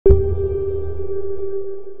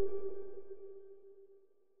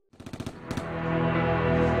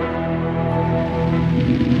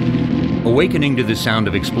Awakening to the sound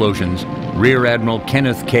of explosions, Rear Admiral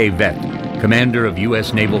Kenneth K. Veth, commander of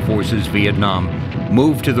U.S. Naval Forces Vietnam,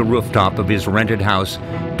 moved to the rooftop of his rented house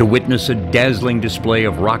to witness a dazzling display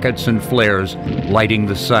of rockets and flares lighting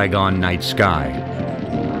the Saigon night sky.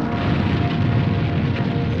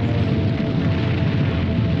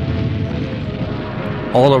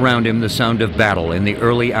 All around him, the sound of battle in the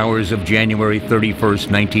early hours of January 31st,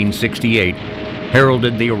 1968,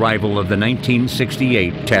 heralded the arrival of the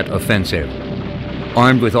 1968 Tet Offensive.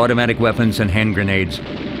 Armed with automatic weapons and hand grenades,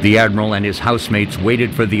 the Admiral and his housemates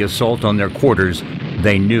waited for the assault on their quarters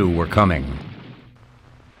they knew were coming.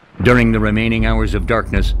 During the remaining hours of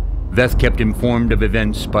darkness, Veth kept informed of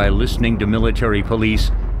events by listening to military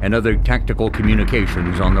police and other tactical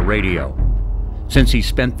communications on the radio. Since he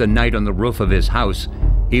spent the night on the roof of his house,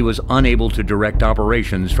 he was unable to direct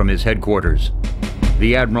operations from his headquarters.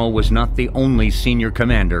 The Admiral was not the only senior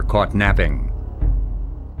commander caught napping.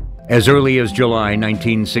 As early as July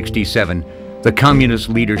 1967, the communist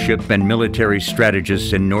leadership and military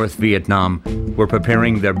strategists in North Vietnam were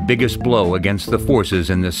preparing their biggest blow against the forces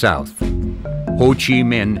in the South. Ho Chi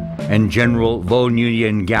Minh and General Vo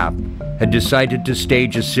Nguyen Giap had decided to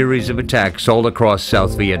stage a series of attacks all across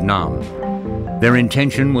South Vietnam. Their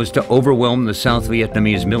intention was to overwhelm the South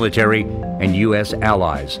Vietnamese military and U.S.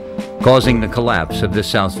 allies, causing the collapse of the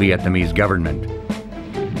South Vietnamese government.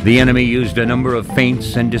 The enemy used a number of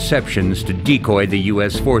feints and deceptions to decoy the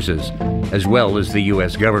U.S. forces, as well as the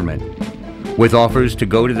U.S. government. With offers to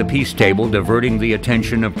go to the peace table diverting the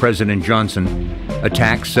attention of President Johnson,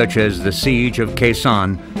 attacks such as the siege of Khe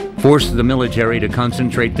Sanh forced the military to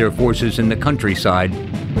concentrate their forces in the countryside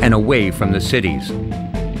and away from the cities.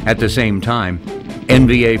 At the same time,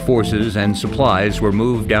 NVA forces and supplies were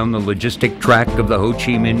moved down the logistic track of the Ho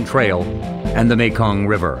Chi Minh Trail and the Mekong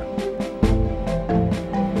River.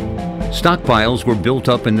 Stockpiles were built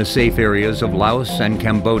up in the safe areas of Laos and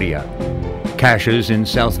Cambodia. Caches in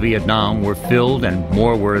South Vietnam were filled and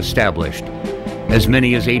more were established. As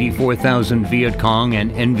many as 84,000 Viet Cong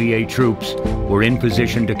and NVA troops were in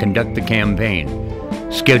position to conduct the campaign,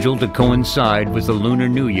 scheduled to coincide with the Lunar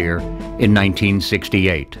New Year in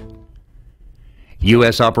 1968.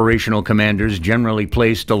 U.S. operational commanders generally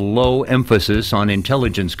placed a low emphasis on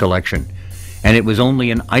intelligence collection, and it was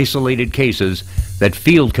only in isolated cases that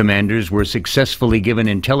field commanders were successfully given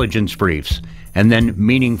intelligence briefs and then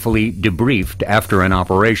meaningfully debriefed after an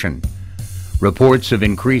operation. Reports of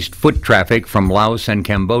increased foot traffic from Laos and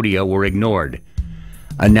Cambodia were ignored.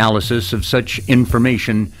 Analysis of such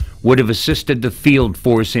information would have assisted the field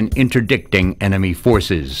force in interdicting enemy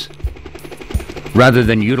forces. Rather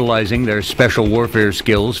than utilizing their special warfare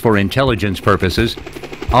skills for intelligence purposes,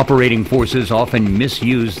 operating forces often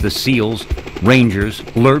misuse the SEALs, Rangers,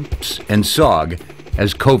 LRPs, and SOG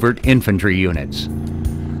as covert infantry units.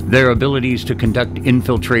 Their abilities to conduct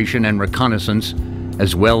infiltration and reconnaissance,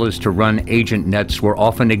 as well as to run agent nets, were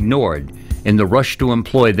often ignored in the rush to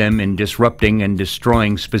employ them in disrupting and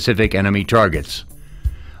destroying specific enemy targets.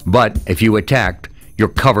 But if you attacked, your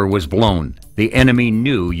cover was blown. The enemy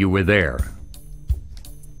knew you were there.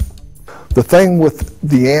 The thing with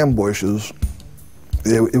the ambushes,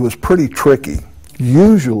 it was pretty tricky.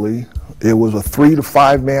 Usually, it was a 3 to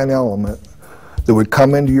 5 man element that would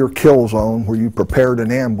come into your kill zone where you prepared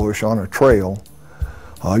an ambush on a trail.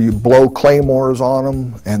 You blow claymores on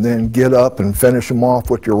them and then get up and finish them off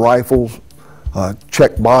with your rifles,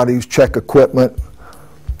 check bodies, check equipment,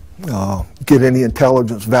 get any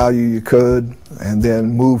intelligence value you could, and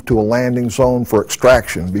then move to a landing zone for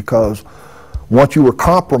extraction, because once you were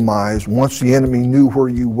compromised, once the enemy knew where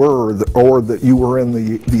you were or that you were in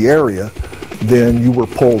the area, then you were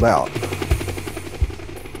pulled out.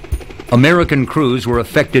 American crews were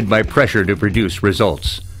affected by pressure to produce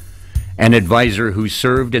results. An advisor who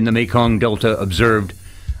served in the Mekong Delta observed,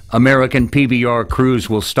 "American PBR crews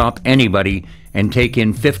will stop anybody and take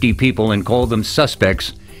in 50 people and call them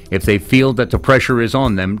suspects if they feel that the pressure is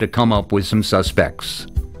on them to come up with some suspects."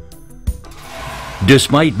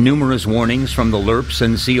 Despite numerous warnings from the LRPs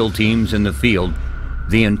and SEAL teams in the field,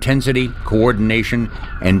 the intensity, coordination,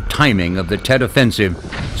 and timing of the Tet Offensive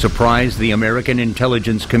surprised the American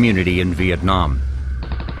intelligence community in Vietnam.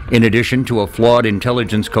 In addition to a flawed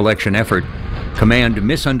intelligence collection effort, command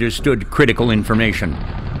misunderstood critical information,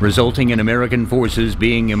 resulting in American forces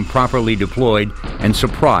being improperly deployed and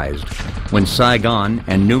surprised when Saigon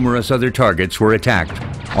and numerous other targets were attacked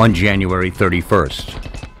on January 31st.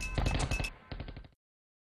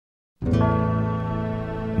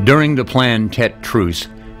 During the planned Tet Truce,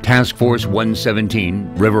 Task Force 117,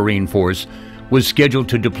 Riverine Force, was scheduled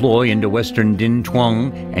to deploy into western Din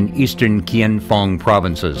Thuong and eastern Kien Phong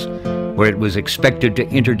provinces, where it was expected to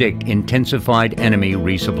interdict intensified enemy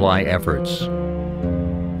resupply efforts.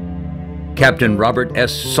 Captain Robert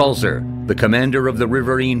S. Sulzer, the commander of the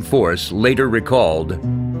Riverine Force, later recalled,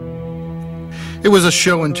 "It was a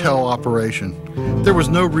show-and-tell operation. There was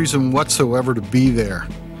no reason whatsoever to be there.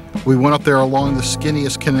 We went up there along the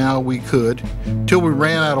skinniest canal we could, till we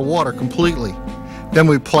ran out of water completely. Then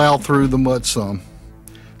we plowed through the mud some.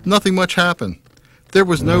 Nothing much happened. There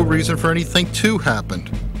was no reason for anything to happen.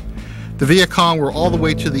 The Viet Cong were all the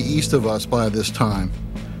way to the east of us by this time.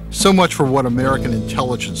 So much for what American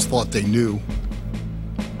intelligence thought they knew."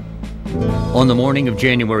 On the morning of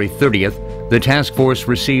January 30th, the task force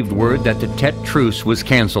received word that the Tet truce was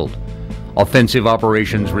canceled. Offensive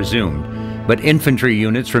operations resumed, but infantry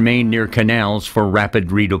units remained near canals for rapid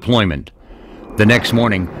redeployment. The next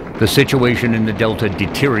morning, the situation in the Delta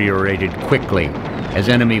deteriorated quickly as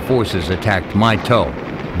enemy forces attacked Mai To,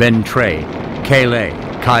 Ben Tre, Calais,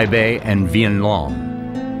 Kai Bay, and Vien Long.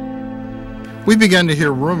 We began to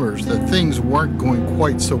hear rumors that things weren't going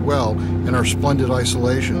quite so well in our splendid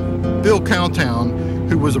isolation. Bill Cowtown,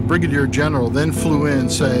 who was a brigadier general, then flew in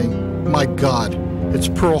saying, "My God, it's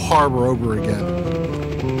Pearl Harbor over again."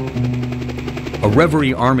 A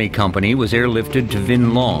Reverie Army company was airlifted to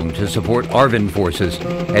Vien Long to support ARVN forces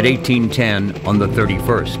at 1810 on the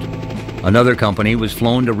 31st. Another company was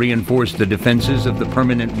flown to reinforce the defenses of the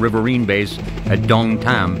permanent Riverine base at Dong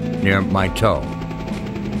Tam near Mai To.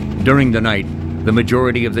 During the night, the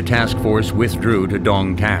majority of the task force withdrew to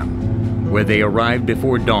Dong Tam, where they arrived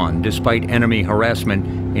before dawn despite enemy harassment,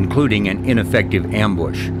 including an ineffective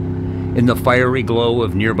ambush. In the fiery glow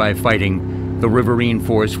of nearby fighting, the Riverine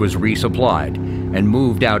force was resupplied and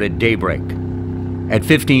moved out at daybreak. At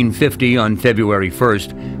 1550 on February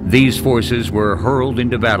 1st, these forces were hurled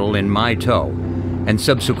into battle in Mai To and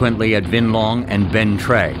subsequently at Vien Long and Ben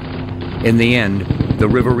Tre. In the end, the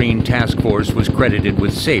Riverine task force was credited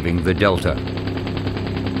with saving the Delta.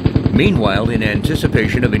 Meanwhile, in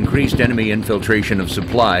anticipation of increased enemy infiltration of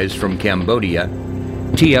supplies from Cambodia,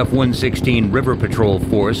 TF-116 River Patrol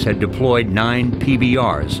Force had deployed 9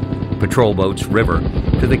 PBRs, patrol boats river,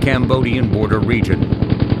 to the Cambodian border region.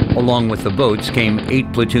 Along with the boats came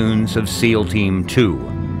 8 platoons of SEAL Team 2.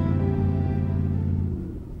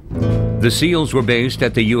 The SEALs were based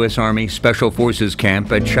at the U.S. Army Special Forces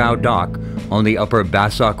camp at Chau Doc on the upper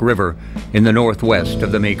Bassac River in the northwest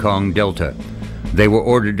of the Mekong Delta. They were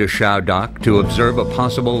ordered to Chau Doc to observe a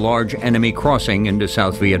possible large enemy crossing into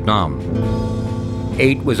South Vietnam.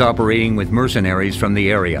 8 was operating with mercenaries from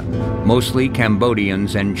the area, mostly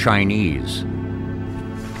Cambodians and Chinese.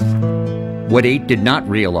 What 8 did not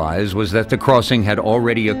realize was that the crossing had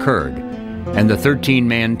already occurred, and the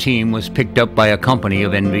 13-man team was picked up by a company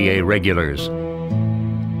of NVA regulars.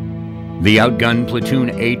 The outgunned Platoon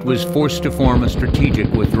 8 was forced to form a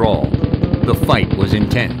strategic withdrawal. The fight was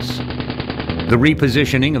intense. The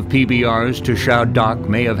repositioning of PBRs to Chau Doc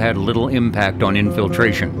may have had little impact on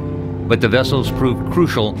infiltration, but the vessels proved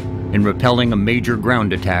crucial in repelling a major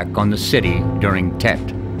ground attack on the city during Tet.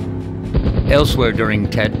 Elsewhere during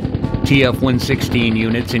Tet, TF-116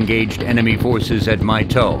 units engaged enemy forces at Mai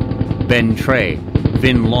To, Ben Tre,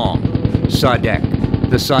 Vien Long, Sa Dec,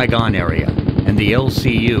 the Saigon area, and the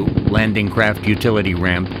LCU landing craft utility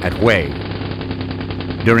ramp at Hue.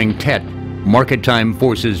 During Tet, market-time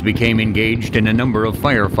forces became engaged in a number of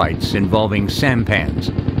firefights involving sampans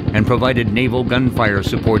and provided naval gunfire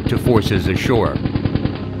support to forces ashore.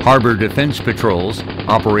 Harbor defense patrols,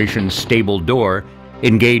 Operation Stable Door,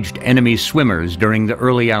 engaged enemy swimmers during the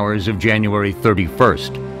early hours of January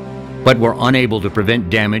 31st, but were unable to prevent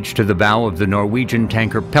damage to the bow of the Norwegian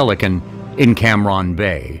tanker Pelican in Cam Ranh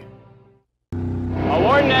Bay.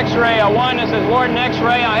 Warden X-ray, 1, this is Warden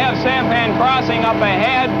X-ray. I have sampan crossing up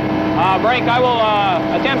ahead. Break, I will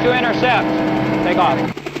attempt to intercept. Take off.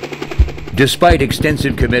 Despite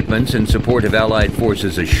extensive commitments in support of Allied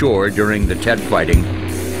forces ashore during the Tet fighting,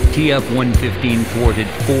 TF-115 thwarted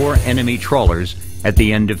 4 enemy trawlers at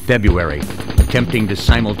the end of February, attempting to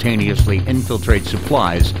simultaneously infiltrate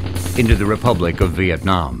supplies into the Republic of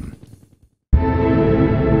Vietnam.